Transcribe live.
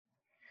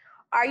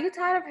Are you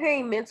tired of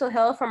hearing mental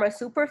health from a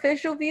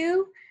superficial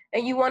view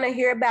and you want to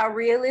hear about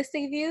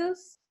realistic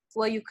views?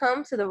 Well, you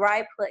come to the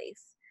right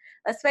place.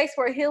 A space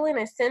where healing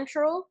is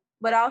central,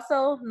 but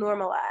also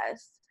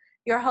normalized.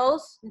 Your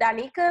hosts,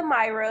 Danica and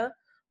Myra,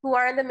 who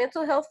are in the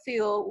mental health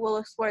field, will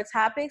explore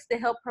topics that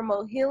help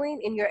promote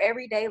healing in your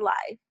everyday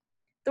life.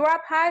 Through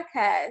our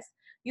podcast,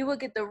 you will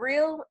get the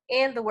real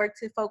and the work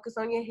to focus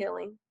on your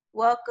healing.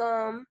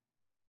 Welcome.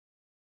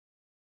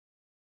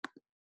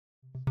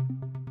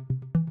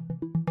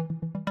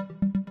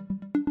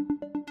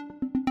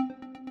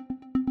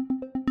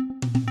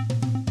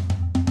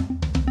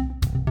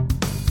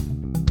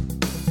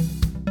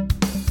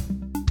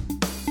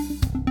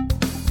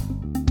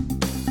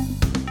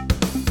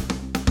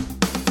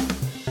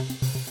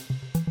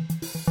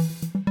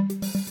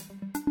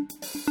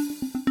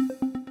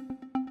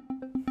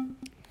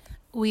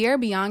 We are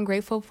beyond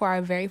grateful for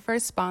our very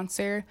first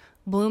sponsor,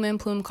 Bloom and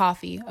Plume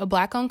Coffee, a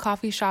Black-owned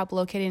coffee shop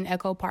located in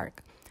Echo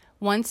Park,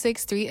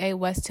 1638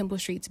 West Temple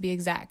Street to be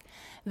exact.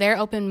 They're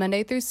open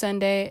Monday through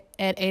Sunday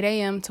at 8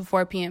 a.m. to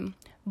 4 p.m.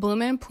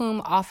 Bloom and Plume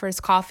offers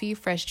coffee,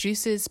 fresh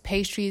juices,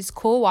 pastries,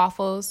 cool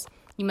waffles.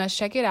 You must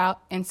check it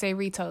out, and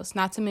savory toast,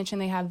 not to mention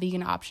they have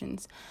vegan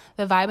options.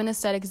 The vibe and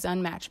aesthetic is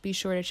unmatched. Be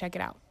sure to check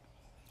it out.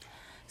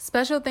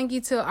 Special thank you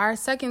to our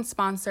second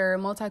sponsor,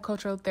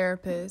 Multicultural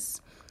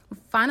Therapists.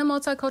 Find a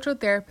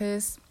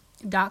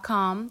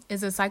multiculturaltherapist.com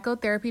is a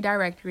psychotherapy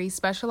directory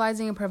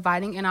specializing in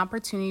providing an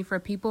opportunity for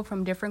people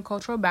from different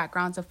cultural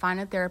backgrounds to find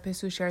a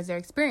therapist who shares their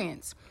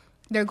experience.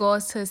 Their goal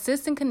is to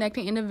assist in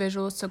connecting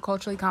individuals to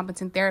culturally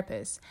competent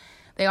therapists.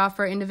 They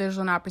offer individuals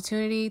an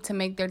opportunity to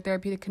make their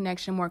therapeutic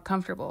connection more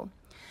comfortable.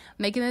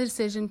 Making the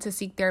decision to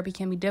seek therapy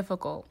can be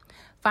difficult.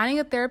 Finding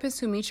a therapist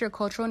who meets your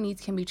cultural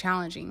needs can be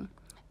challenging.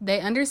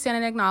 They understand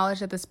and acknowledge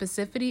that the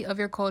specificity of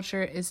your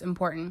culture is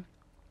important.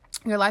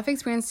 Your life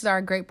experiences are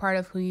a great part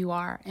of who you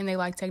are, and they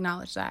like to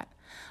acknowledge that.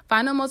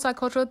 Find a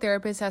Multicultural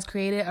Therapist has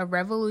created a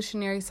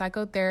revolutionary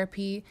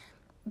psychotherapy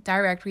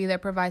directory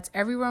that provides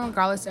everyone,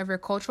 regardless of your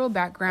cultural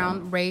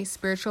background, race,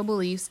 spiritual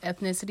beliefs,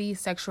 ethnicity,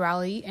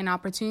 sexuality, an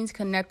opportunity to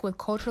connect with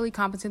culturally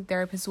competent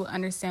therapists who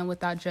understand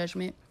without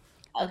judgment.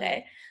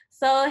 Okay.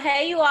 So,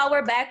 hey, you all,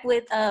 we're back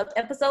with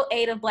episode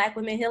 8 of Black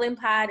Women Healing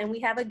Pod, and we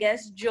have a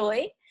guest,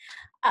 Joy.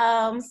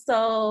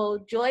 So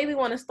Joy, we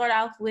want to start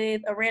off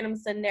with a random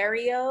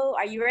scenario.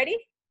 Are you ready?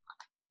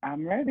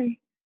 I'm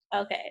ready.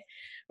 Okay.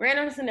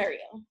 Random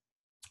scenario.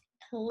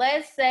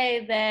 Let's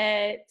say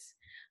that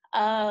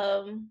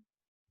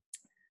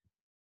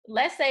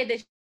you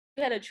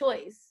had a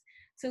choice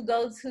to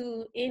go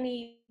to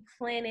any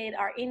planet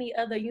or any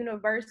other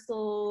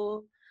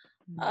universal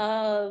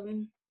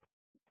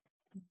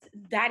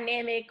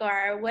dynamic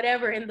or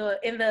whatever in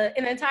the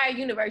entire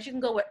universe. You can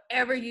go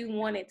wherever you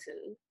wanted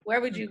to. Where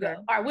would you go?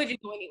 Or would you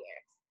go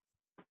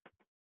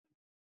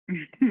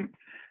anywhere?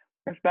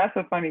 That's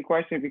a funny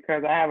question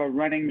because I have a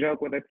running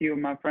joke with a few of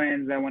my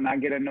friends that when I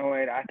get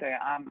annoyed, I say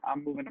I'm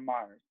moving to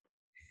Mars.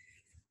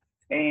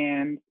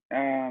 And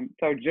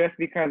so just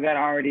because that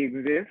already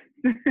exists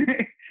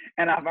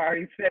and I've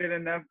already said it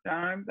enough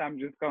times, I'm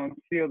just going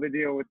to seal the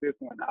deal with this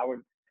one. I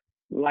would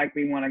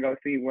likely want to go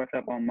see what's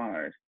up on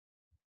Mars.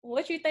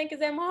 What you think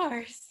is at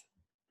Mars?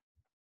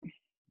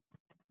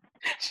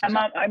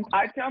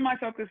 I tell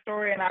myself this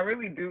story, and I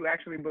really do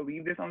actually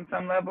believe this on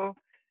some level,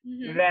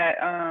 that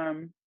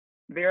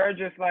there are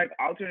just like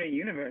alternate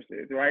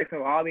universes, right?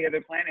 So all the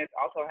other planets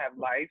also have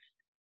life,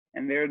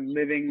 and they're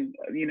living,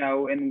 you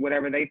know, in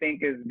whatever they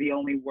think is the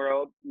only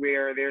world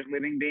where there's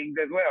living beings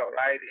as well,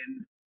 right?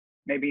 And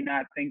maybe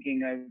not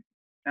thinking of,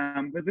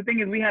 because the thing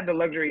is, we have the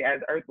luxury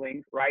as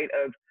Earthlings, right,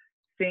 of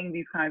seeing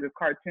these kinds of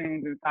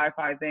cartoons and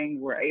sci-fi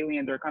things where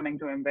aliens are coming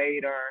to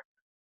invade our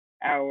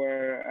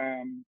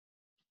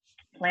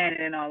planet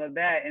and all of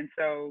that. And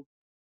so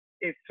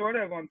it's sort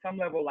of on some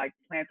level like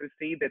plant the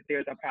seed that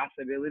there's a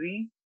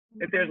possibility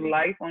that there's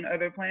life on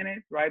other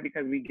planets, right?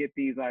 Because we get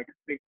these like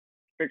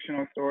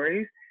fictional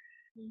stories.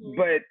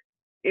 But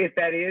if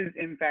that is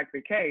in fact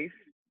the case,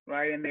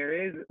 right, and there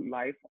is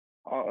life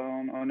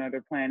on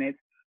other planets,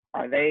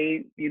 are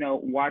they, you know,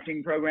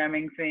 watching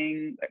programming,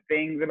 seeing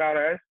things about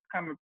us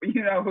come,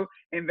 you know,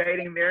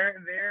 invading their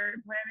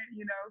planet,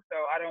 you know?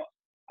 So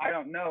I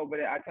don't know,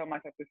 but I tell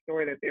myself the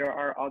story that there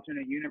are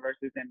alternate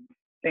universes and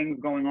things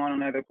going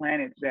on other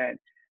planets that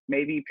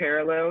may be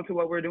parallel to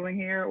what we're doing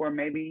here, or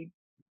maybe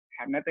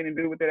have nothing to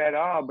do with it at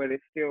all, but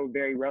it's still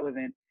very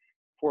relevant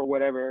for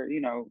whatever,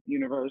 you know,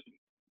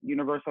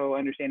 universal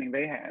understanding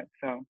they have.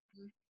 So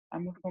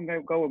I'm just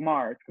gonna go with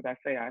Mars because I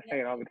say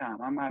it all the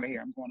time. I'm out of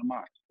here. I'm going to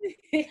Mars.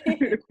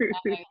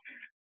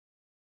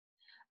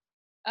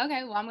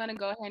 Okay, well, I'm going to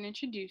go ahead and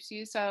introduce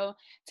you. So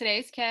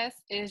today's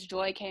guest is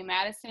Joy K.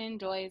 Madison.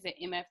 Joy is an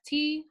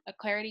MFT, a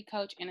clarity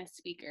coach, and a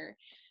speaker.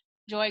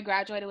 Joy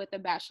graduated with a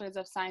Bachelor's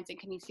of Science in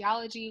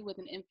Kinesiology with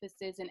an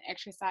emphasis in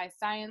exercise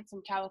science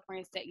from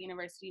California State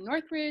University,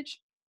 Northridge.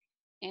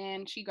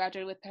 And she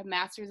graduated with a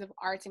Master's of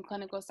Arts in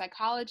Clinical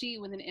Psychology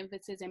with an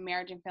emphasis in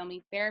marriage and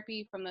family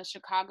therapy from the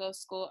Chicago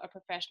School of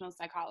Professional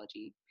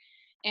Psychology.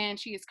 and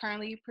she is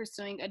currently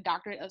pursuing a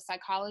doctorate of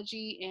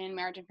psychology in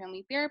marriage and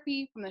family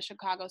therapy from the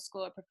Chicago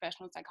School of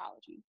Professional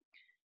Psychology.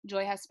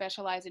 Joy has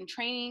specialized in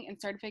training and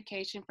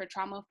certification for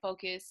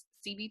trauma-focused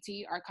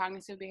CBT, or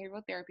cognitive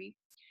behavioral therapy.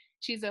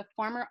 She's a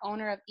former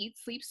owner of Eat,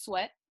 Sleep,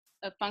 Sweat,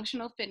 a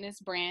functional fitness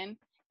brand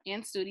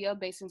and studio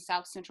based in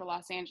South Central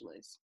Los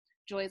Angeles.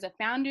 Joy is a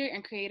founder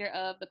and creator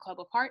of the Club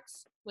of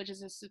Hearts, which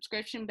is a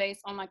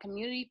subscription-based online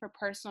community for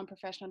personal and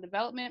professional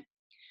development.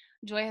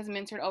 Joy has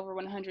mentored over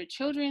 100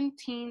 children,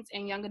 teens,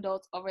 and young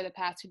adults over the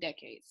past 2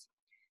 decades.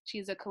 She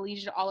is a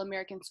collegiate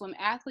All-American swim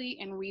athlete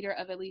and reader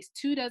of at least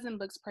 24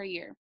 books per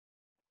year.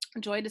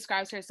 Joy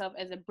describes herself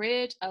as a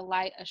bridge, a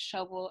light, a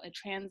shovel, a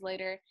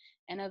translator,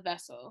 and a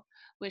vessel,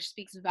 which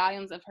speaks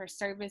volumes of her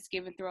service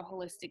given through a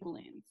holistic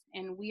lens.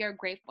 And we are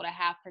grateful to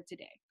have her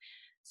today.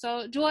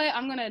 So, Joy,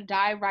 I'm going to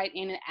dive right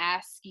in and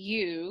ask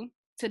you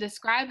to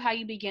describe how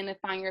you began to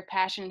find your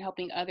passion in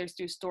helping others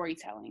through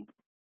storytelling.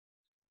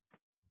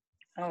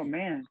 Oh,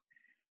 man.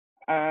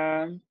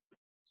 I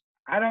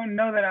don't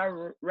know that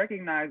I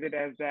recognized it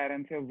as that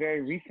until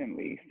very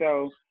recently.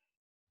 So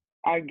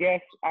I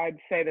guess I'd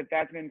say that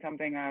that's been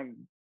something I've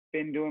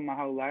been doing my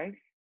whole life.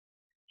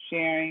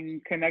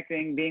 Sharing,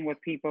 connecting, being with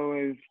people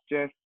is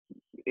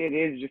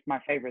just my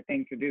favorite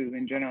thing to do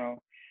in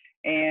general.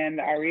 And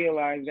I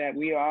realized that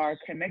we are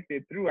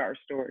connected through our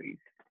stories,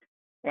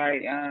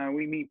 right?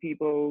 We meet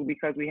people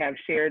because we have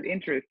shared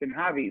interests and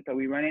hobbies. So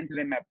we run into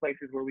them at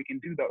places where we can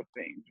do those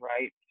things,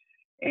 right?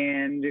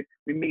 And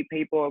we meet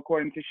people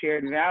according to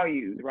shared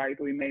values, right?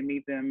 So we may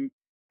meet them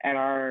at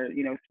our,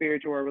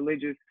 spiritual or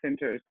religious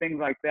centers, things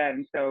like that.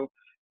 And so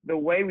the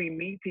way we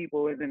meet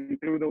people is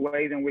through the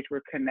ways in which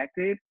we're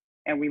connected,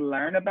 and we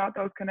learn about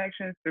those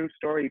connections through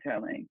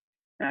storytelling.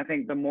 And I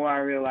think the more I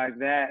realized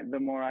that, the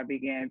more I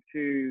began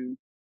to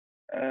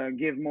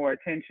give more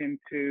attention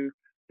to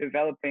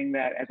developing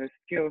that as a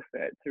skill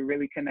set to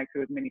really connect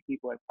to as many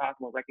people as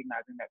possible,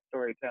 recognizing that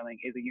storytelling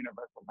is a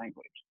universal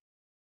language.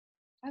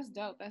 That's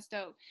dope. That's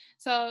dope.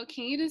 So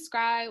can you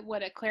describe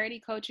what a clarity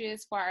coach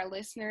is for our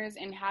listeners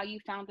and how you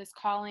found this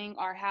calling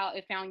or how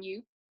it found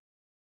you?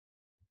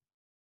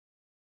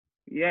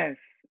 Yes.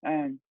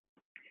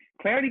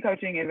 Clarity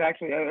coaching is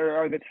actually,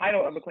 or the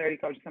title of a clarity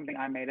coach is something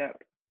I made up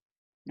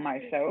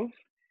myself.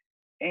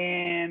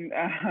 And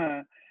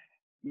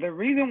the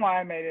reason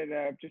why I made it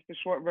up, just the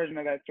short version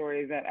of that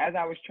story, is that as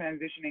I was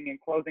transitioning and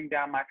closing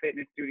down my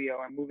fitness studio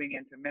and moving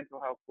into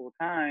mental health full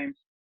time,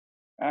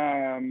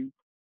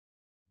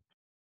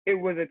 it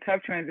was a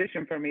tough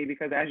transition for me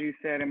because, as you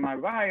said in my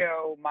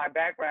bio, my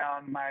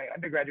background, my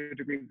undergraduate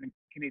degree was in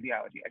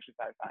kinesiology,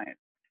 exercise science.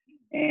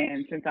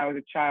 And since I was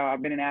a child,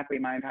 I've been an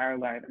athlete my entire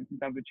life. And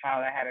since I was a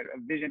child, I had a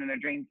vision and a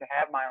dream to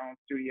have my own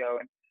studio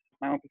and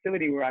my own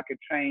facility where I could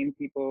train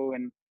people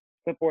and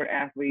support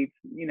athletes,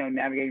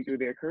 navigating through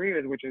their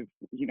careers, which is,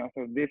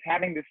 so this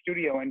having the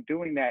studio and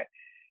doing that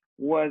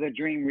was a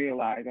dream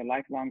realized, a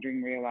lifelong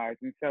dream realized.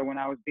 And so when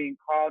I was being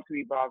called to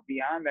evolve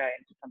beyond that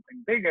into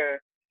something bigger,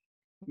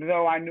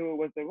 though I knew it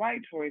was the right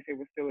choice, it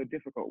was still a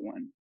difficult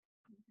one.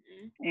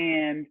 Mm-hmm.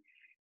 And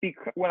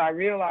what I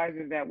realized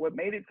is that what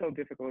made it so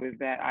difficult is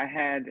that I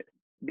had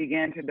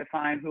began to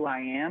define who I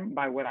am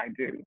by what I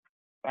do,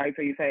 right?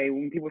 So you say,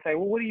 when people say,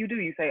 well, what do?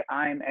 You say,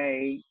 I'm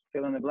a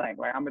fill in the blank,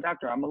 right? I'm a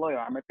doctor, I'm a lawyer,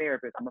 I'm a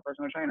therapist, I'm a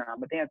personal trainer,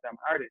 I'm a dancer, I'm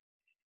an artist.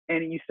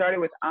 And you started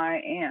with I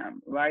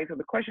am, right? So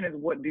the question is,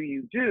 what do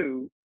you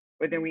do?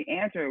 But then we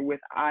answer with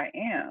I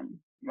am,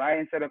 right?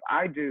 Instead of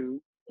I do,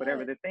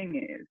 whatever the thing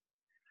is.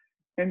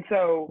 And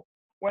so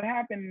what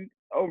happened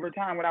over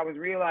time, what I was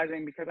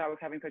realizing, because I was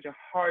having such a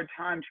hard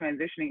time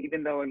transitioning,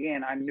 even though,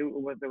 again, I knew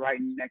it was the right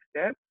next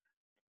step,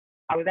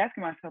 I was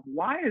asking myself,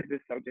 why is this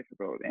so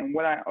difficult? And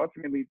what I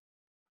ultimately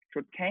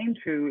came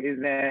to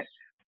is that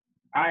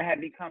I had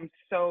become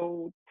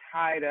so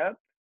tied up,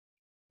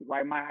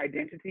 right? My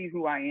identity,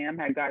 who I am,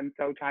 had gotten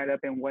so tied up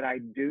in what I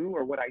do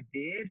or what I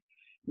did,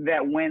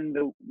 that when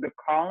the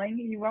calling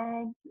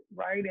evolved,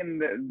 right,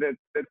 and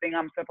the thing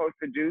I'm supposed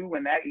to do,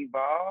 when that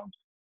evolved,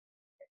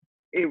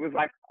 it was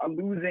like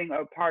losing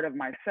a part of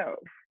myself,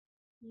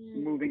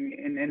 moving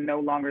and no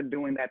longer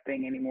doing that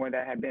thing anymore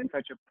that had been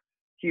such a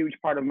huge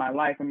part of my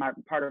life and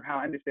part of how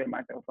I understood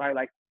myself, right?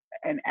 Like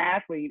an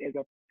athlete is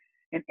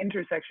an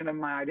intersection of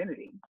my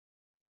identity,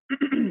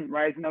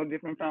 right? It's no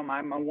different from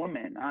I'm a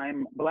woman,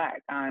 I'm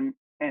Black, I'm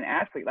an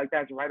athlete. Like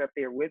that's right up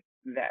there with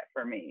that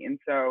for me. And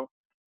so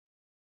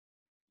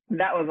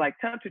that was like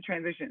tough to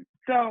transition.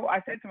 So I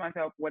said to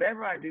myself,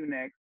 whatever I do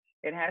next,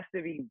 it has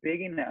to be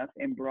big enough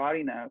and broad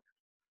enough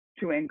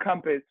to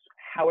encompass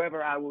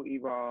however I will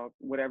evolve,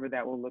 whatever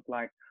that will look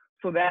like,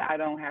 so that I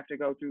don't have to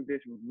go through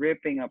this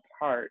ripping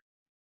apart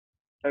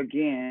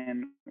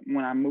again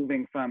when I'm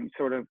moving from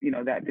sort of,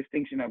 that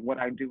distinction of what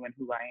I do and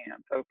who I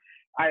am. So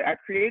I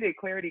created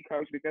Clarity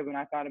Coach because when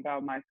I thought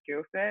about my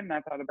skill set and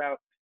I thought about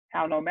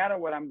how no matter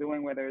what I'm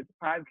doing, whether it's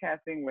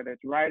podcasting, whether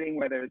it's writing,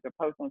 whether it's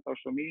a post on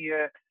social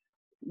media,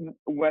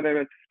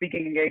 whether it's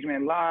speaking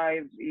engagement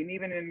live, and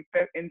even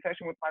in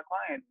session with my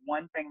clients,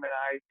 one thing that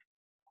I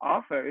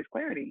offer is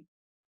clarity.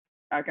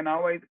 I can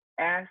always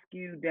ask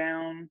you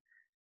down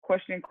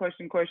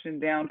question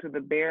down to the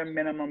bare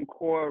minimum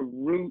core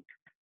root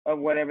of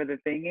whatever the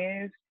thing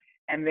is.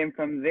 And then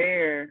from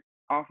there,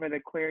 offer the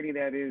clarity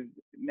that is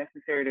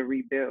necessary to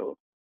rebuild,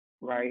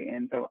 right?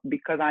 And so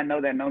because I know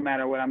that no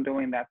matter what I'm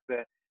doing, that's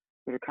the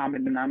sort of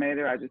common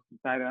denominator, I just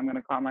decided I'm going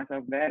to call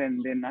myself that.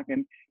 And then I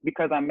can,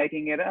 because I'm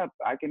making it up,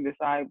 I can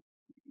decide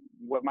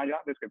what my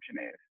job description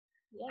is.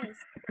 Yes.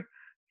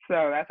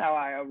 So that's how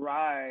I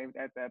arrived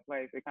at that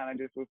place. It kind of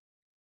just was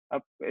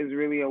is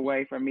really a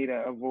way for me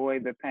to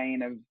avoid the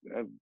pain of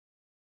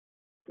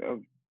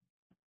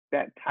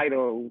that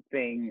title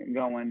thing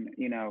going,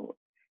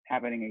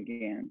 happening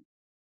again.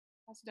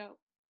 That's dope.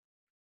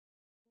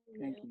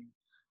 Thank you.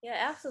 Yeah,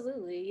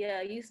 absolutely.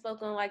 Yeah, you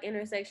spoke on like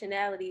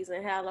intersectionalities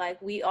and how like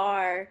we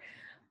are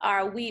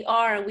and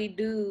we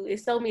do.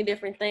 It's so many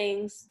different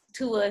things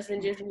to us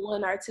and just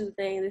one or two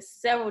things. It's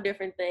several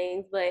different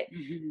things, but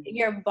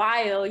your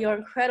bio, your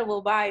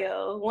incredible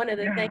bio, one of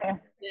the things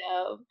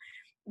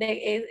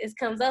that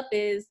comes up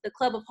is the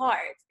Club of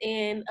Hearts,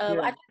 and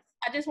I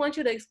just want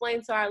you to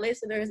explain to our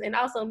listeners and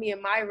also me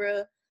and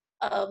Myra,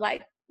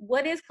 like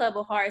what is Club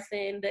of Hearts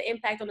and the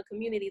impact on the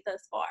community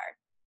thus far.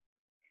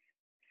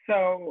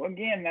 So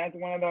again, that's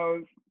one of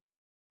those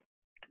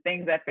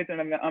things that fits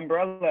under the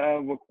umbrella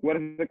of what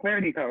is a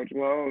clarity coach?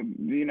 Well,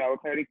 a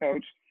clarity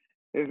coach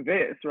is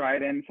this,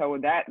 right? And so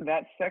that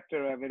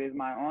sector of it is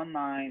my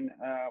online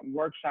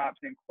workshops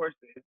and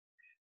courses,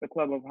 the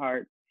Club of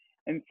Hearts.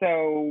 And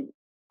so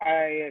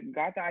I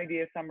got the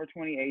idea summer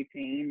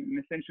 2018, and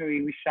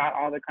essentially we shot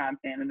all the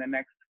content in the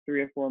next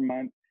 3 or 4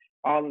 months,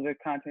 all of the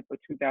content for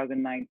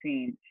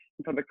 2019.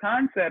 And so the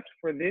concept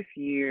for this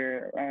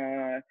year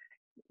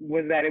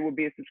was that it would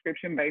be a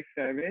subscription-based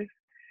service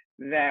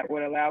that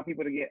would allow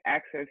people to get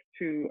access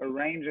to a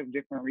range of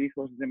different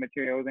resources and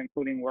materials,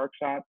 including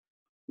workshops,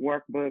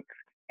 workbooks,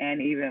 and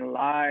even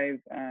live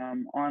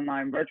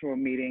online virtual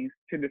meetings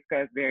to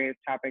discuss various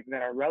topics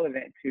that are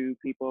relevant to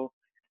people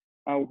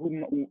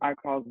who I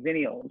call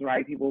zennials,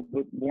 right? People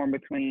born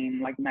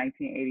between like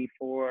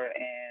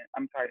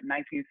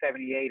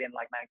 1978 and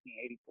like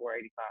 1984,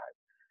 85.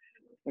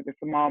 Like a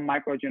small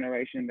micro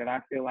generation that I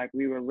feel like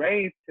we were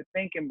raised to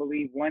think and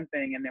believe one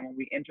thing, and then when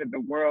we entered the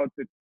world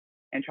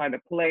and tried to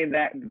play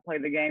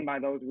the game by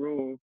those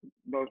rules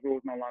no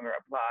longer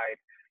applied.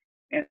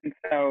 And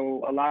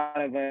so a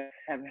lot of us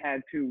have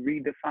had to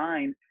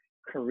redefine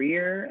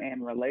career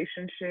and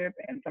relationship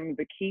and some of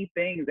the key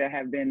things that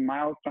have been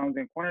milestones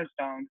and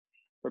cornerstones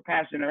for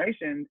past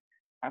generations.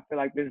 I feel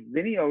like this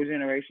Zennial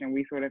generation,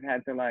 we sort of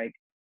had to like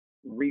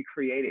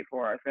recreate it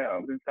for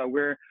ourselves. And so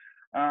we're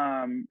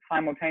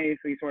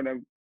simultaneously sort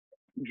of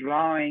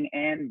drawing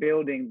and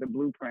building the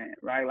blueprint,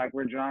 right? Like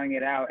we're drawing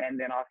it out and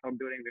then also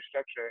building the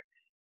structure.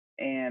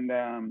 And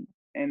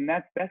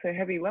that's a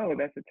heavy load.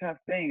 That's a tough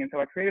thing. And so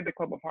I created the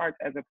Club of Hearts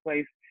as a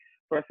place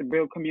for us to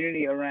build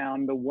community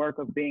around the work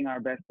of being our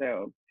best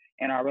selves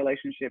and our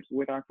relationships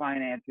with our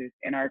finances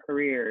and our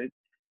careers,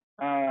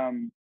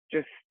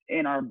 just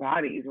in our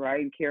bodies,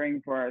 right?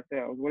 Caring for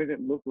ourselves. What does it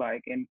look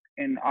like? And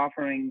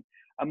offering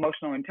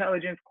emotional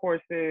intelligence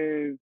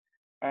courses,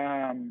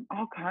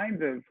 all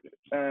kinds of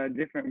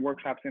different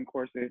workshops and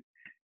courses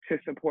to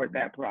support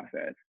that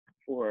process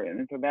for it.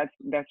 And so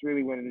that's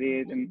really what it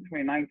is. In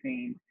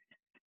 2019,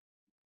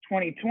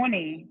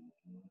 2020,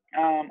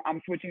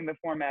 I'm switching the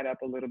format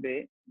up a little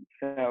bit.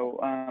 So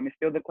it's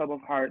still the Club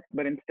of Hearts,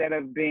 but instead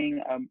of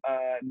being a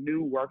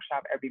new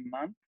workshop every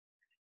month,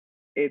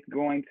 it's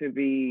going to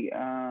be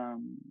a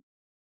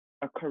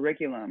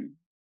curriculum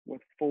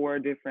with 4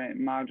 different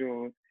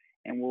modules,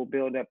 and we'll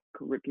build up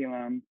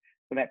curriculum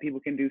so that people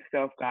can do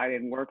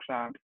self-guided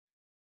workshops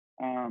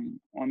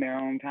on their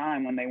own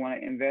time when they want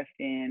to invest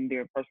in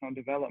their personal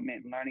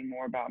development, learning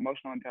more about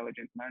emotional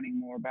intelligence, learning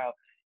more about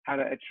how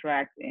to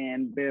attract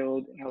and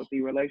build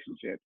healthy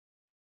relationships.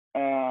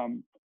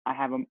 I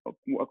have a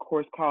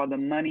course called the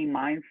Money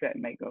Mindset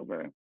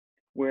Makeover,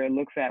 where it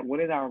looks at what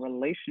is our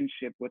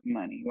relationship with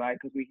money, right?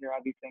 Because we hear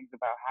all these things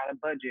about how to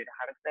budget,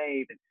 how to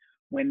save, and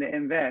when to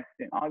invest,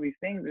 and all these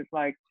things. It's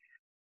like,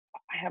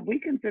 have we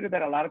considered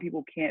that a lot of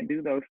people can't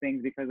do those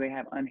things because they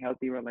have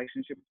unhealthy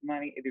relationships with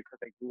money, either because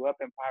they grew up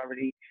in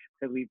poverty,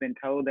 because we've been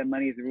told that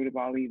money is the root of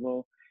all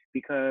evil,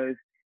 because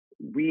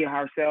we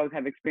ourselves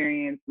have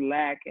experienced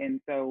lack, and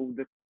so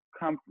the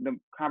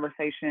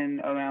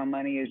conversation around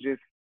money is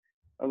just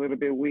a little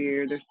bit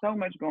weird. There's so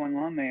much going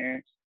on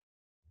there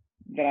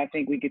that I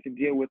think we get to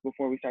deal with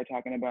before we start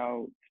talking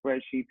about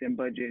spreadsheets and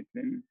budgets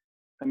and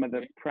some of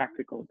the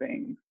practical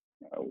things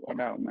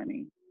about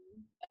money.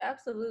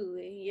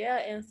 Absolutely. Yeah.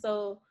 And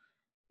so,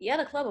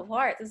 the Club of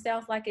Hearts, it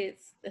sounds like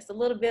it's a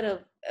little bit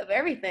of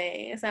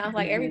everything. It sounds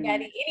like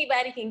anybody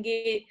can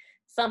get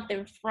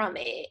something from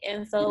it.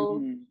 And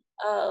so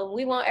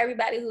we want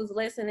everybody who's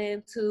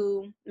listening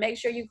to make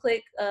sure you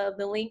click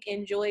the link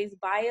in Joy's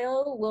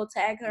bio. We'll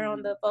tag her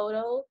on the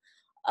photo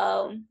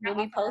when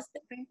we post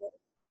it.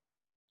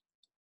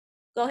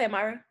 Go ahead,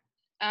 Myra.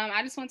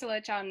 I just want to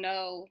let y'all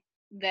know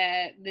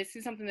that this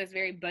is something that's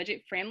very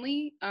budget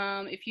friendly.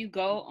 If you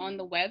go on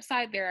the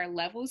website, there are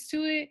levels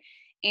to it.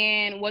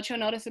 And what you'll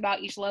notice about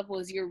each level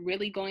is you're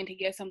really going to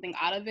get something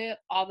out of it.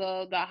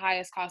 Although the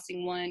highest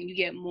costing one, you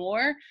get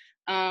more.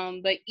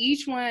 But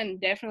each one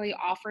definitely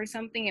offers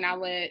something, and I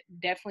would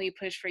definitely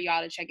push for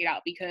y'all to check it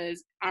out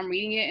because I'm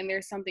reading it and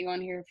there's something on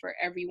here for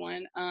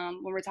everyone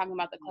when we're talking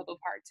about the Club of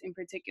Hearts in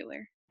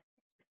particular.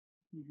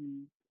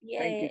 Mm-hmm. Yeah.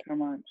 Thank you so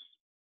much.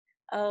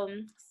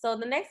 So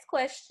the next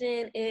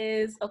question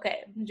is,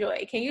 okay,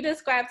 Joy, can you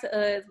describe to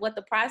us what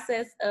the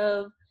process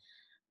of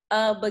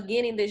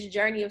beginning this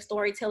journey of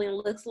storytelling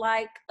looks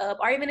like,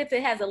 or even if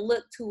it has a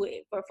look to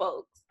it for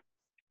folks?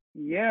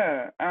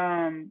 Yeah.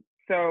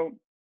 So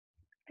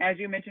as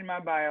you mentioned in my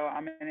bio,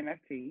 I'm an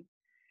MFT,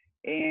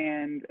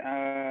 and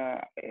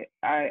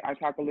I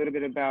talk a little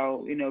bit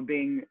about,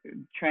 being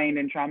trained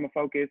in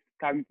trauma-focused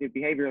cognitive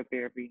behavioral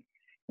therapy.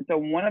 And so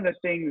one of the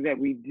things that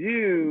we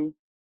do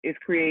is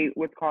create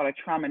what's called a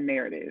trauma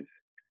narrative,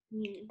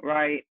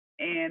 right?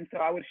 And so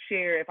I would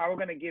share, if I were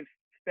going to give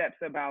steps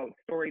about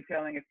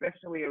storytelling,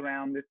 especially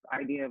around this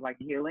idea of like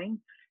healing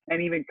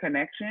and even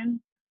connection,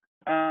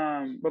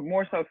 but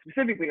more so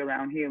specifically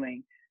around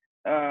healing,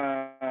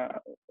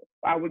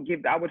 I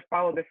would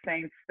follow the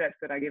same steps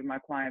that I give my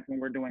clients when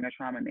we're doing a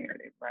trauma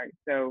narrative, right?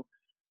 So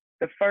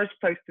the first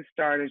place to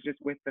start is just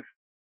with the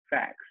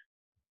facts,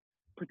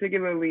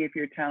 particularly if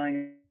you're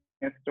telling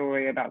a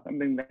story about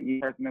something that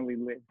you personally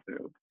lived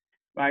through,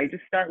 right?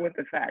 Just start with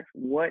the facts.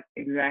 What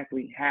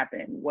exactly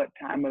happened? What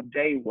time of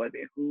day was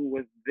it? Who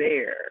was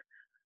there?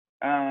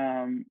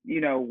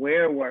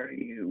 Where were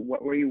you?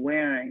 What were you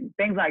wearing?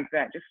 Things like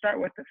that. Just start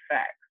with the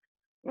facts,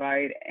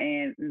 right?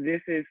 And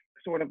this is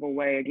sort of a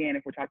way, again,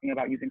 if we're talking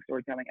about using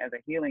storytelling as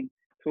a healing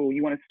tool,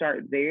 you want to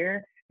start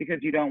there because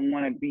you don't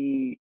want to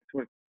be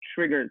sort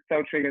of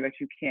so triggered that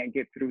you can't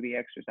get through the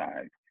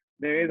exercise.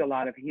 There is a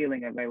lot of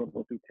healing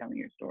available through telling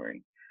your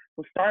story.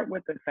 So start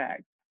with the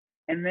facts.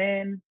 And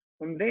then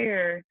from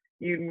there,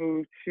 you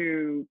move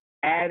to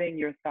adding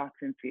your thoughts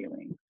and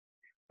feelings,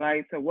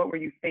 right? So what were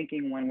you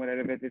thinking when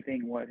whatever the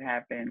thing was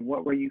happened?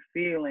 What were you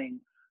feeling?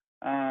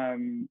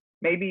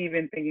 Maybe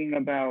even thinking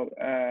about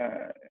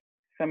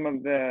some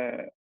of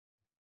the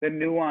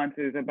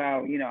nuances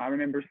about, I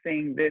remember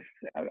seeing this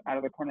out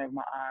of the corner of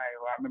my eye,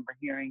 or I remember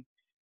hearing,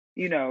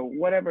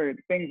 whatever,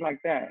 things like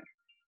that.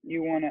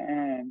 You want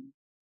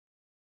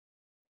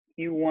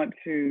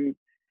to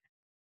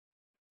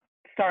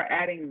start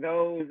adding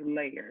those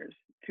layers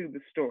to the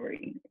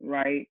story,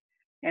 right?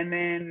 And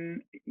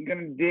then you're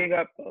gonna dig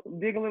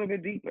a little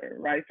bit deeper,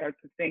 right? Start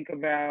to think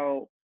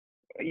about,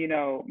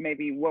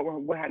 maybe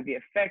what have the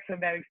effects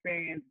of that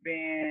experience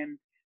been?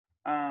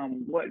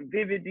 What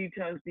vivid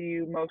details do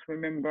you most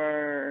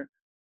remember?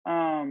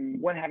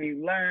 What have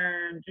you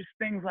learned? Just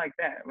things like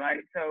that,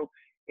 right? So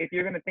if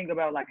you're gonna think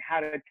about like how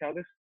to tell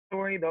this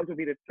story, those would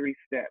be the 3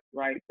 steps,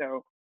 right?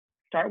 So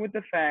start with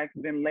the facts,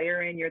 then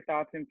layer in your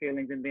thoughts and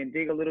feelings, and then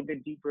dig a little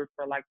bit deeper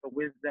for like the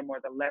wisdom or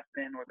the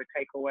lesson or the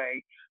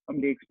takeaway from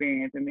the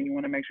experience. And then you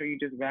want to make sure you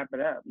just wrap it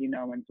up,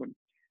 and sort of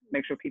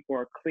make sure people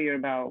are clear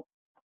about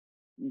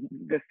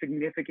the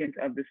significance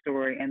of the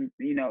story and,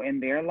 in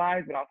their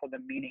lives, but also the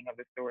meaning of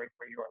the story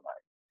for your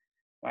life,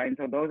 right? And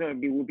so those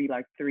will be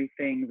like 3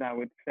 things I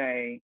would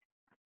say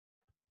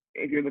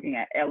if you're looking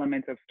at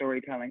elements of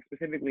storytelling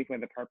specifically for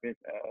the purpose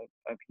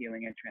of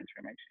healing and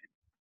transformation.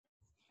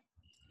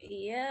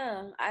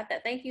 Yeah,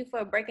 thank you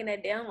for breaking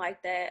that down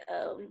like that.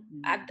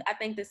 I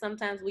think that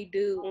sometimes we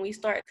do, when we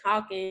start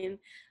talking,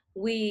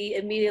 we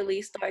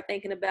immediately start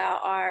thinking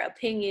about our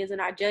opinions and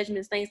our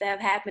judgments, things that have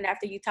happened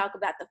after you talk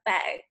about the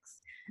facts.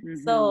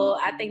 So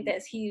I think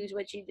that's huge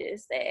what you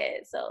just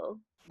said. So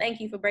thank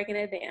you for breaking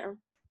it down.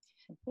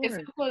 It's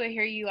so cool to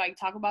hear you like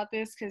talk about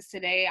this because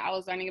today I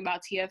was learning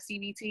about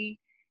TFCBT.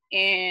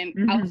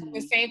 And I was doing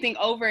the same thing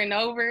over and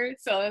over.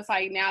 So it's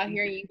like now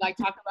hearing you like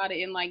talk about it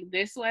in like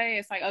this way,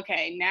 it's like,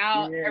 okay,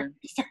 now everything's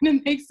starting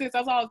to make sense.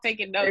 That's why I was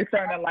taking notes. It's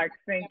starting to like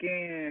sink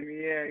in.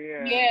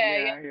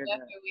 Yeah,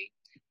 definitely.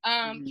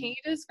 Can you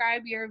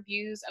describe your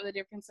views of the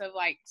difference of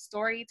like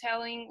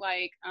storytelling,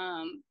 like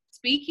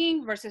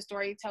speaking versus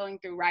storytelling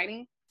through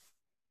writing?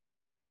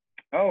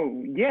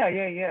 Oh,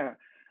 yeah.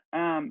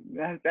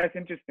 That's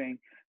interesting.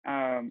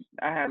 I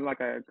have like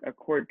a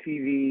court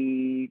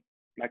TV.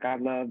 Like I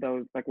love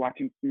those, like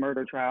watching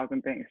murder trials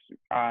and things.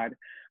 It's odd,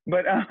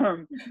 but I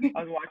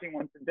was watching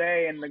one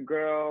today, and the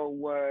girl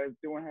was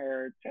doing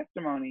her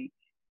testimony,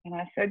 and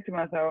I said to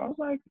myself, I was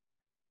like,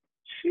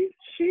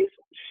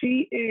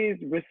 she is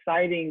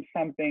reciting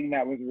something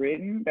that was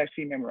written that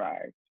she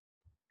memorized.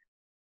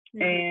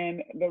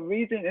 And the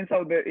reason, and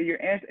so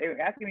you're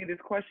asking me this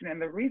question, and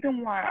the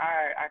reason why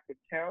I could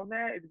tell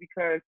that is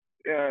because,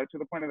 to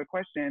the point of the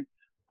question,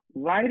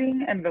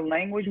 writing and the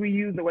language we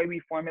use, the way we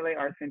formulate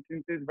our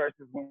sentences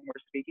versus when we're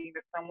speaking to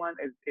someone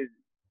is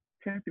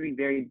tends to be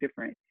very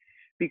different.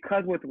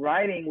 Because with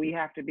writing, we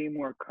have to be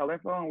more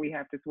colorful and we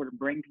have to sort of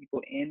bring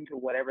people into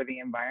whatever the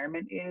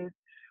environment is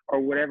or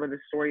whatever the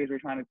story is we're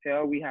trying to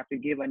tell. We have to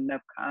give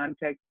enough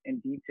context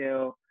and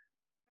detail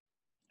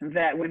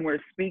that when we're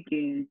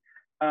speaking,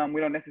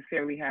 we don't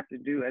necessarily have to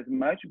do as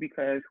much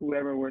because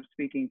whoever we're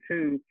speaking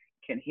to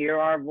can hear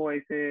our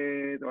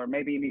voices, or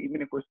maybe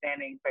even if we're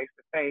standing face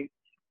to face,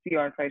 see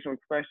our facial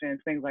expressions,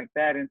 things like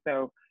that. And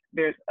so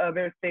there's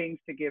other things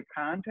to give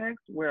context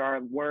where our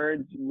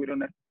words, we don't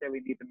necessarily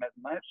need them as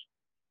much.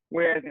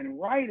 Whereas in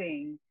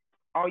writing,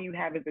 all you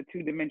have is a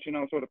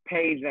two-dimensional sort of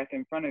page that's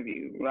in front of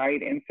you,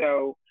 right? And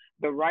so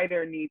the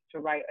writer needs to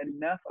write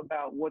enough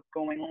about what's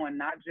going on,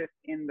 not just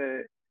in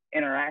the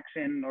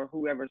interaction or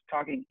whoever's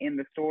talking in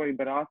the story,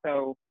 but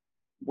also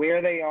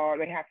where they are.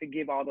 They have to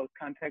give all those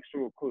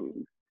contextual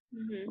clues,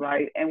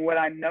 right? And what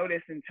I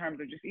noticed in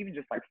terms of just even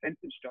just like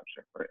sentence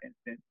structure, for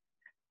instance,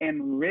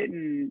 in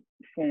written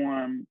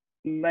form,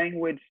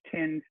 language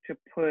tends to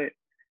put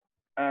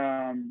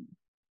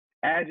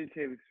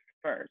adjectives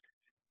first,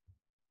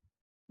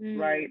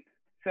 right?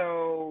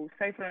 So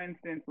say for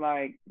instance,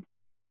 like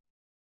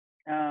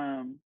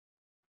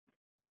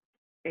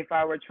if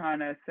I were trying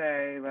to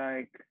say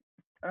like,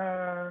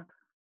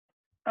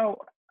 oh,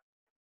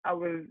 I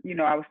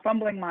was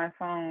fumbling my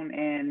phone,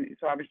 and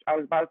so I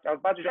was about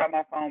to drop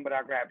my phone, but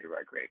I grabbed it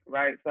right quick,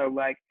 right? So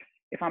like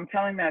if I'm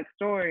telling that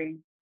story,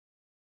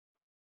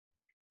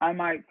 I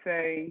might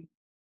say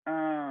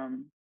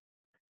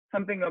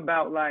something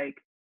about like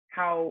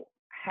how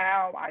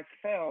I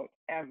felt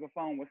as the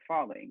phone was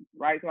falling,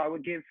 right? So I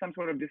would give some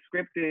sort of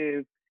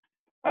descriptive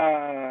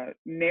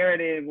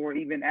narrative or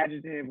even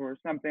adjective or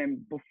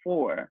something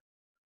before,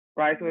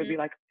 right? So it'd be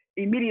like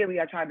immediately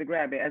I tried to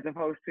grab it, as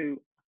opposed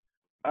to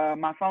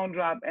my phone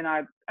dropped and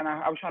I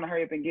was trying to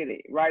hurry up and get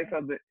it, right?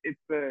 So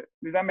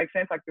does that make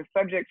sense? Like the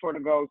subject sort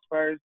of goes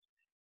first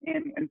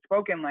in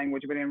spoken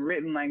language, but in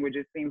written language,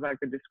 it seems like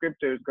the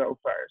descriptors go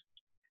first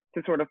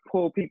to sort of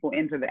pull people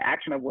into the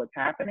action of what's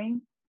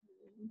happening.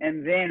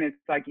 And then it's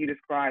like you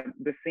describe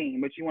the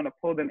scene, but you want to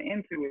pull them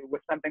into it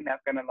with something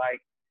that's going to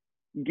like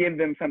give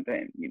them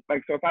something.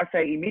 Like, so if I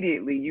say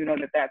immediately, you know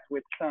that that's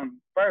with some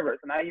fervor.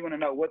 So now you want to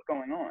know what's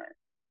going on.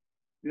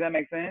 Does that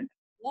make sense?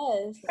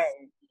 Yes. So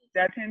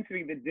that tends to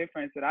be the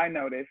difference that I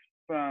notice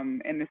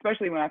from, and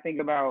especially when I think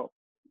about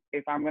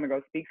if I'm going to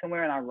go speak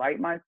somewhere and I write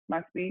my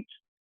speech,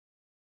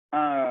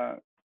 I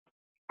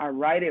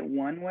write it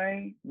one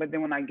way, but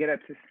then when I get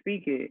up to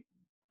speak it,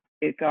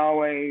 it's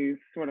always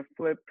sort of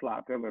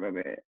flip-flopped a little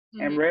bit.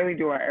 And rarely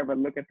do I ever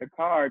look at the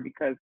card,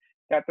 because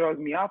that throws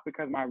me off,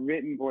 because my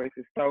written voice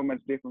is so much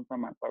different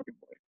from my spoken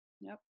voice.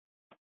 Yep.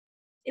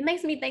 It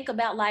makes me think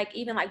about like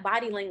even like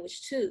body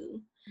language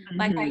too.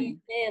 Like how you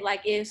said,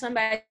 like if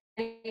somebody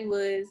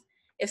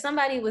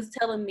was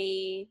telling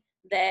me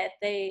that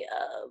they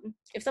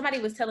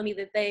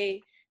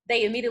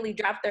immediately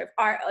dropped their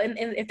art, and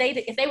if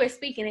they were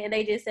speaking and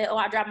they just said, "Oh,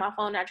 I dropped my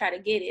phone and I try to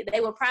get it,"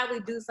 they would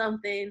probably do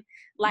something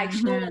like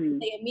showing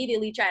they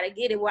immediately try to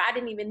get it, where I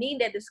didn't even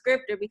need that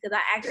descriptor because I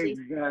actually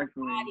see body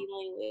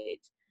language.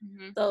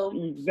 So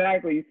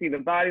exactly, you see the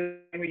body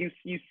language,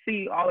 you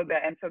see all of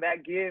that, and so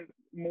that gives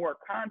more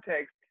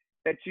context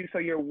so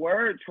your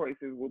word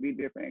choices will be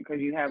different because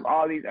you have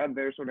all these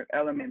other sort of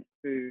elements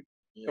to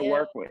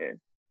work with.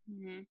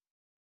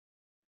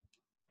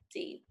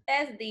 Deep.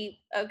 That's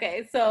deep.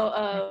 Okay, so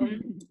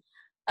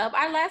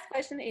our last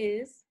question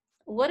is,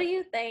 what do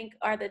you think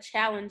are the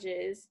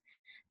challenges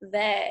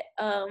that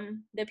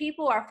the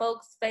people or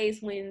folks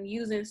face when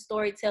using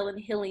storytelling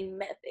healing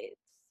methods?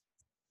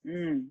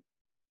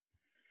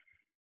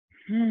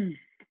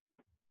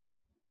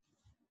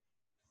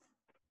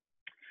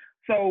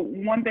 So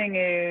one thing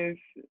is,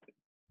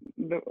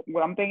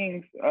 what I'm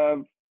thinking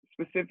of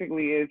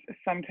specifically is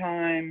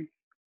sometimes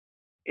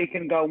it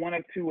can go one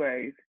of two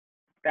ways.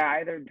 They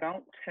either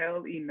don't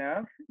tell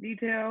enough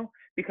detail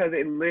because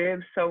it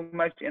lives so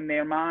much in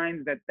their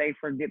minds that they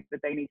forget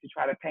that they need to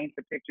try to paint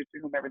the picture to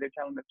whomever they're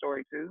telling the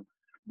story to.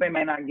 They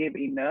may not give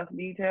enough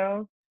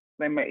details.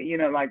 They may,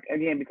 like,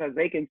 again, because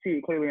they can see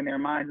it clearly in their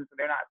minds, and so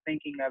they're not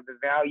thinking of the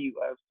value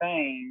of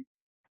saying,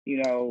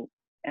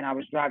 and I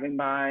was driving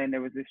by and there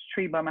was this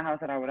tree by my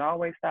house that I would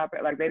always stop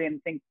at. Like, they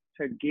didn't think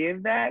to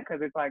give that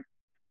because it's like,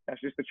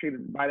 that's just the tree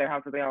by their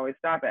house that they always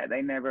stop at.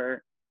 They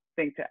never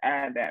think to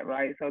add that,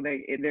 right? So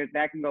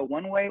that can go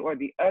one way, or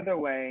the other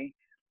way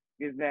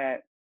is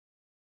that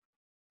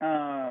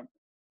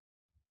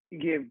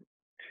give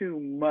too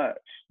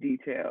much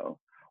detail,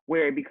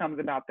 where it becomes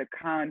about the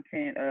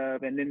content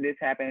of, and then this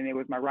happened and it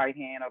was my right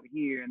hand over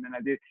here, and then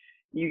I did.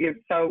 You give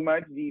so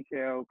much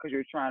detail because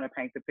you're trying to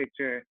paint the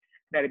picture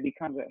that it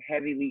becomes a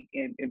heavily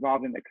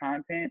involved in the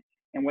content,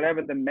 and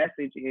whatever the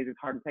message is, it's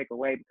hard to take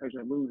away because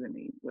you're losing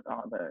me with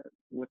all the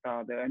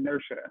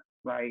inertia,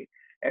 right?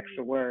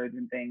 Extra words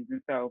and things.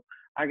 And so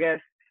I guess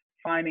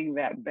finding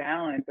that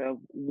balance of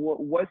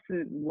what's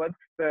the,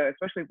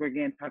 especially if we're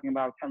again talking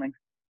about telling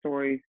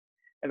stories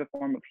as a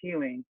form of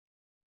healing,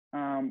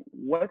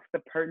 what's the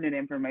pertinent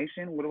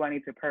information? What do I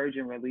need to purge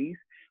and release?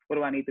 What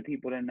do I need the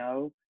people to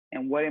know?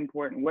 And what's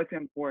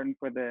important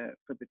for the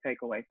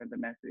takeaway, for the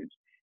message?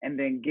 And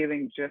then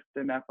giving just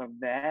enough of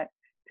that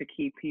to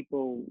keep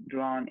people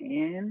drawn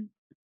in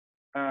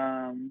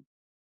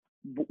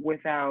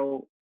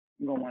without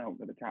going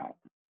over the top.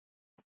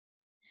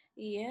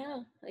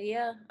 Yeah.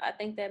 I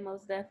think that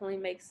most definitely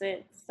makes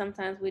sense.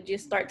 Sometimes we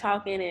just start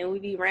talking and we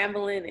be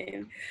rambling,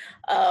 and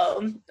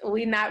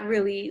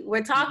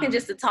we're talking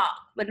just to talk,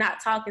 but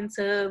not talking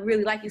to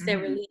really, like you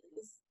said, release.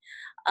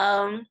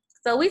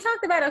 So we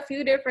talked about a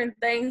few different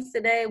things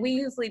today. We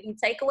usually do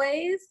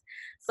takeaways.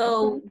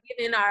 So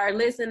giving our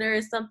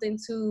listeners something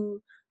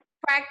to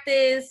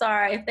practice,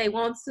 or if they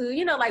want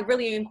to, like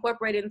really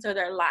incorporate it into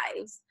their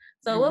lives.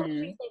 So what would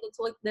you say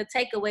the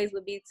takeaways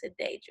would be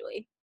today,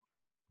 Joy?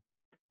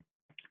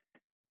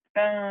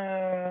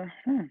 That's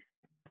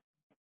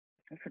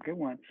a good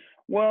one.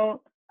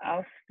 Well,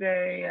 I'll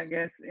say, I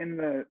guess, in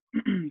the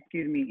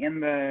excuse me, in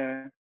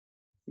the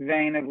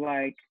vein of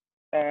like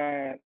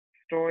uh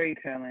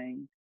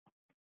storytelling,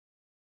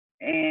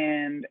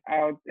 and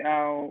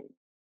I'll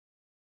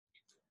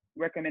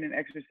recommend an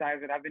exercise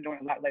that I've been doing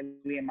a lot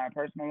lately in my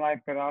personal life,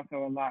 but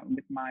also a lot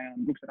with my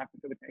groups that I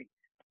facilitate.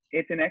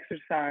 It's an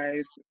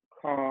exercise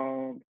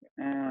called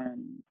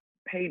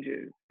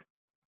Pages.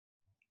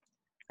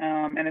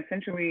 And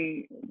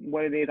essentially,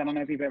 what it is, I don't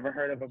know if you've ever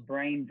heard of a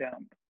brain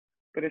dump,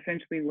 but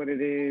essentially, what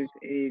it is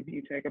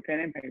you take a pen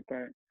and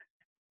paper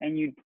and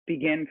you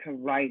begin to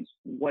write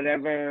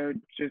whatever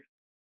just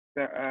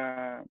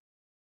the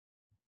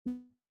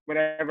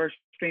whatever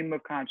stream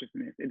of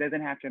consciousness. It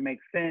doesn't have to make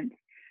sense.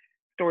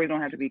 Stories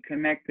don't have to be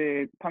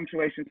connected.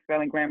 Punctuation,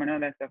 spelling, grammar, none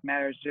of that stuff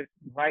matters. Just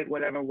write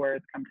whatever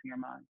words come to your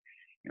mind,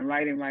 and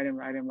write and write and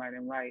write and write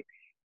and write.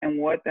 And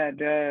what that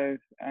does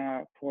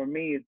for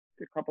me is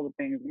a couple of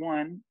things.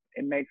 One,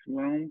 it makes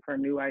room for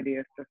new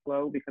ideas to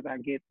flow because I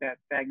get that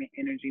stagnant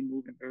energy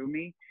moving through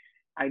me.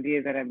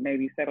 Ideas that have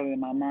maybe settled in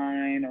my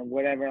mind or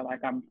whatever,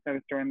 like I'm sort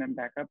of stirring them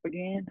back up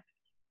again.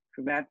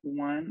 So that's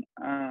one.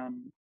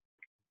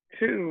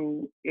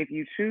 Two, if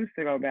you choose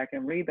to go back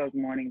and read those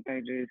morning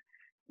pages,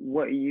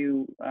 what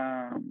you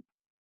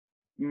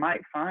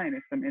might find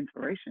is some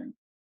inspiration.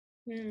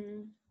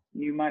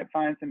 You might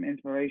find some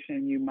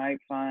inspiration. You might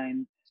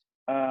find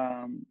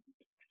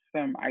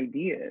some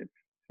ideas,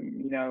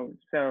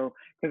 so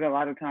because a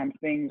lot of times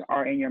things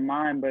are in your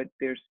mind, but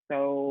there's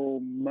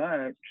so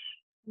much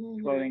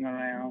floating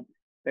around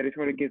that it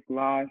sort of gets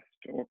lost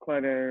or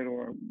cluttered,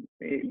 or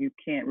you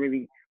can't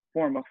really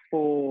form a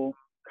full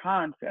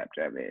concept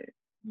of it.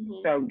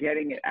 So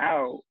getting it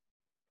out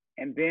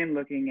and then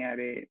looking at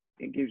it,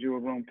 it gives you a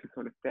room to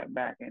sort of step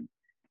back and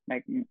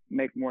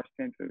make more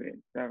sense of it.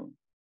 So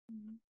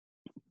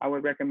I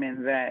would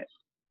recommend that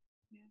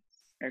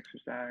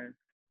exercise.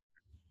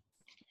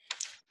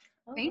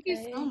 Thank you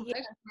so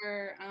much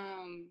for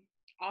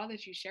all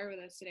that you share with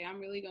us today. I'm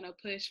really going to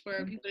push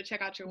for people to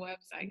check out your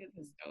website because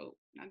it's dope.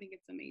 I think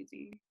it's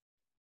amazing.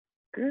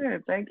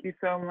 Good. Thank you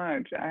so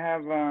much. I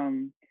have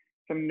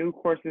some new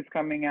courses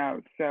coming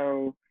out.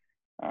 So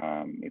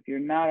if you're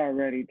not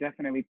already,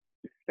 definitely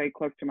stay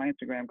close to my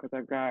Instagram because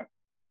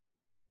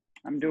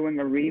I'm doing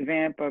a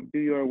revamp of Do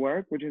Your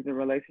Work, which is a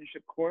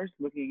relationship course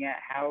looking at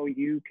how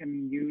you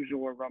can use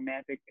your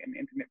romantic and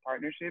intimate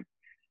partnership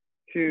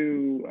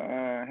to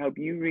help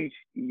you reach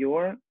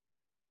your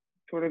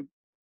sort of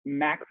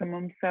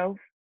maximum self.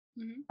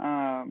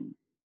 I'm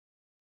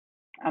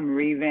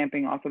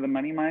revamping also the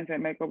money mindset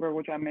makeover,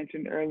 which I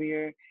mentioned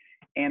earlier,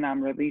 and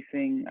I'm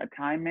releasing a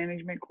time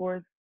management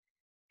course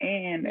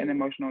and an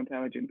emotional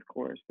intelligence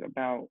course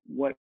about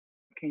what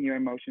can your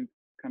emotions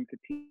come to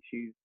teach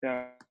you.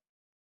 So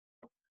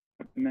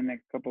in the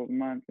next couple of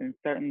months, and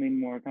certainly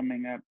more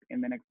coming up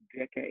in the next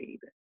decade.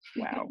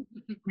 Wow.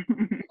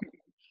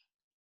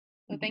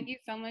 Well, thank you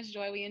so much,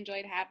 Joy. We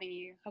enjoyed having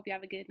you. Hope you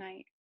have a good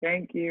night.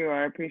 Thank you.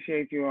 I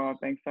appreciate you all.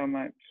 Thanks so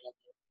much.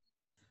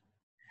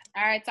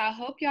 All right, so I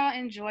hope y'all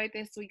enjoyed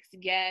this week's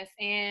guest.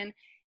 And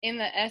in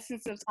the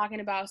essence of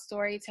talking about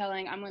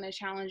storytelling, I'm going to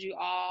challenge you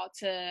all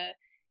to,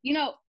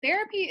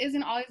 therapy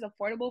isn't always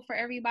affordable for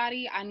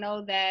everybody. I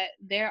know that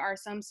there are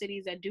some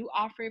cities that do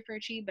offer it for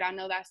cheap, but I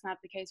know that's not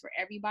the case for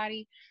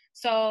everybody.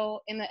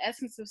 So in the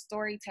essence of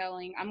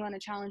storytelling, I'm going to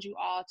challenge you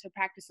all to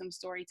practice some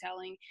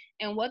storytelling.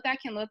 And what that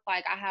can look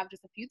like, I have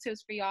just a few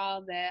tips for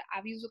y'all that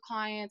I've used with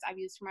clients, I've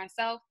used for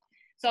myself.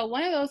 So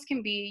one of those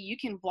can be you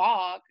can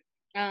vlog.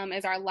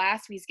 As our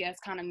last week's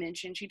guest kind of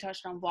mentioned, she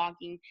touched on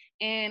vlogging.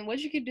 And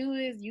what you could do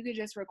is you could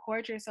just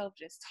record yourself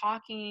just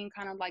talking,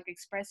 kind of like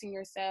expressing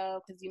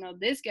yourself. Because,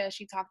 this guest,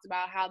 she talked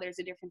about how there's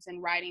a difference in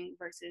writing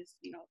versus,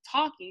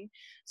 talking.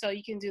 So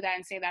you can do that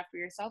and say that for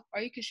yourself,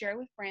 or you can share it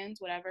with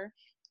friends, whatever.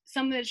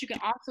 Something that you can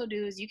also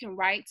do is you can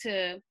write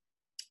to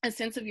a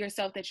sense of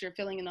yourself that you're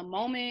feeling in the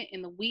moment,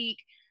 in the week,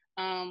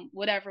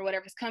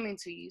 whatever's coming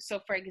to you. So,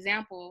 for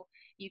example,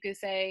 you could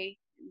say,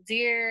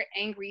 "Dear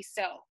angry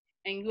self,"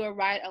 and you will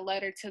write a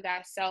letter to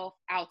that self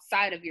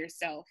outside of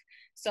yourself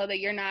so that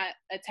you're not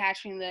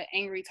attaching the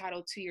angry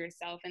title to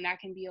yourself. And that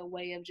can be a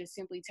way of just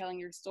simply telling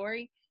your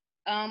story.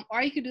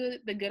 Or you could do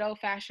it the good old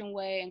fashioned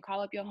way and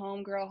call up your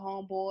homegirl,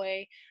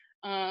 homeboy,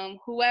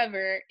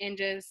 whoever, and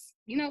just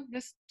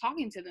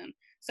talking to them.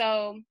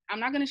 So I'm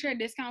not going to share a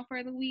discount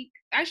for the week.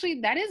 Actually,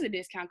 that is a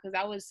discount because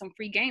that was some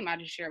free game I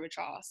just shared with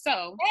y'all.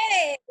 So.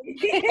 Hey!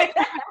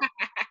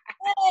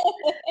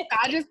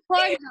 I just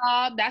plug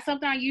y'all. That's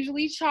something I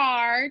usually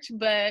charge,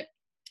 but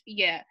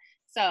yeah.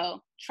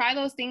 So try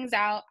those things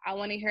out. I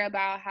want to hear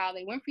about how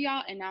they went for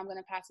y'all, and now I'm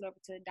gonna pass it over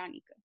to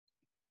Danica.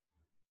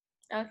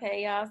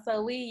 Okay, y'all.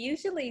 So we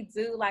usually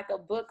do like a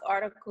book,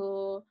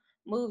 article,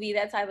 movie,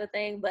 that type of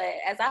thing. But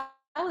as I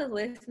was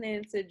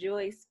listening to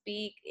Joy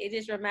speak, it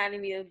just reminded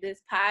me of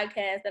this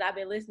podcast that I've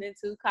been listening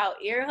to called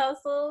Ear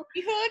Hustle.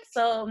 You hooked?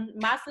 So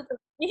my super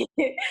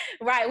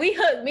right, we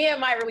hooked. Me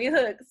and Myra, we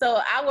hooked. So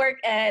I work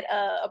at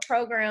a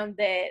program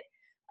that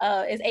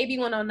is AB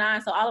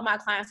 109. So all of my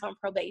clients are on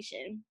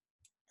probation.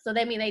 So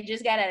that means they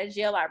just got out of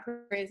jail or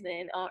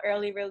prison on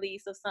early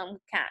release of some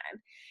kind.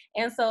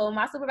 And so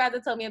my supervisor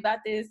told me about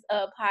this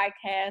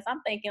podcast.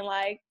 I'm thinking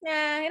like,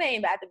 nah, it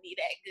ain't about to be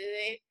that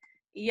good.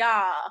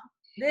 Y'all,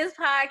 this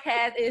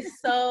podcast is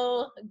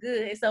so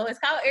good. So it's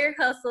called Ear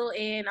Hustle,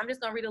 and I'm just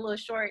going to read a little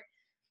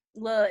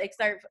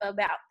excerpt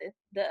about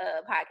the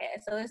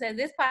podcast. So it says,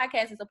 this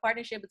podcast is a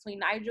partnership between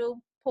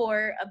Nigel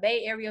Poor, a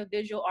Bay Area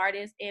visual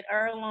artist, and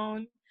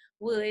Erlon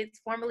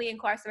Woods, formerly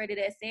incarcerated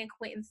at San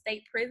Quentin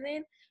State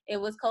Prison. It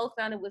was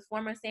co-founded with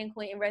former San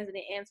Quentin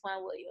resident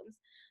Antoine Williams.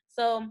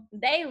 So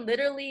they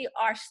literally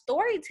are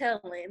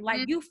storytelling.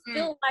 Like, you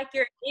feel like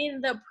you're in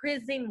the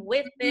prison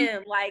with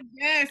them. Like,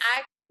 yes. I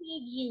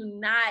kid you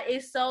not.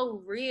 It's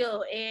so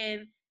real.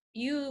 And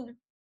you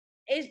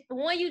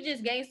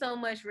just gain so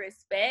much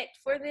respect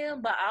for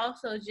them, but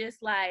also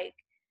just like,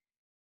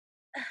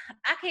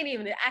 I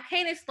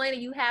can't explain it.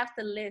 You have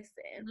to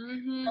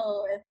listen.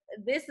 So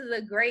this is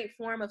a great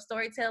form of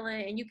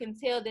storytelling, and you can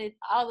tell that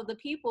all of the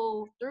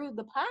people through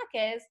the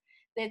podcast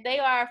that they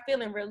are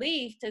feeling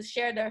relief to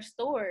share their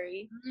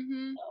story.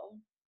 So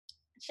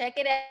check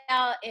it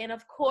out. And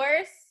of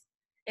course,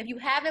 if you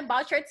haven't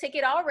bought your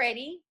ticket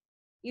already,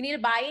 you need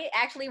to buy it.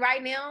 Actually,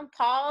 right now,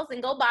 pause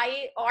and go buy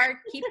it, or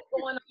keep it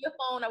going on your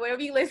phone or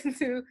whatever you listen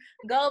to.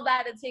 Go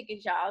buy the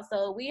tickets, y'all.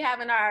 So we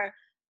having our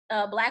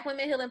Black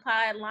Women Healing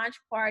Pod launch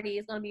party.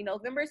 It's going to be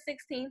November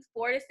 16th,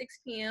 4 to 6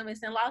 p.m.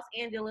 It's in Los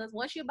Angeles.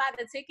 Once you buy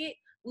the ticket,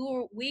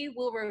 we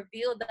will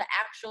reveal the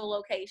actual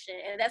location,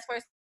 and that's for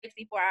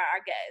safety for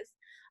our guests.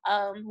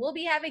 We'll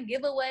be having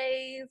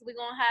giveaways. We're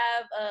going to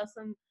have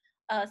some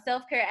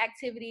self-care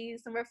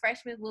activities. Some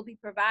refreshments will be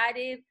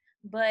provided.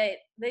 But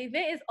the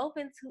event is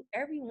open to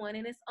everyone,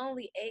 and it's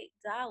only $8.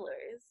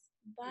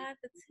 Buy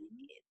the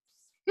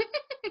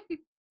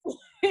tickets.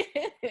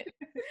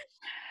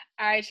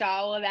 All right,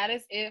 y'all. Well, that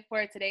is it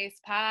for today's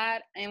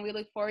pod, and we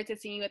look forward to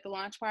seeing you at the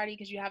launch party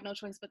because you have no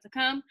choice but to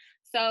come.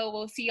 So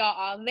we'll see y'all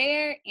all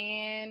there,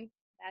 and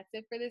that's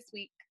it for this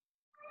week.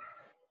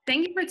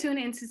 Thank you for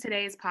tuning into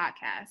today's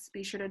podcast.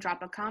 Be sure to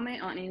drop a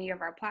comment on any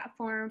of our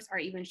platforms or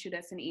even shoot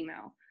us an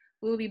email.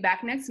 We will be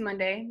back next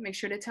Monday. Make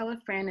sure to tell a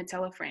friend and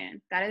tell a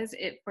friend. That is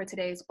it for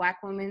today's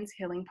Black Women's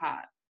Healing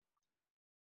Pod.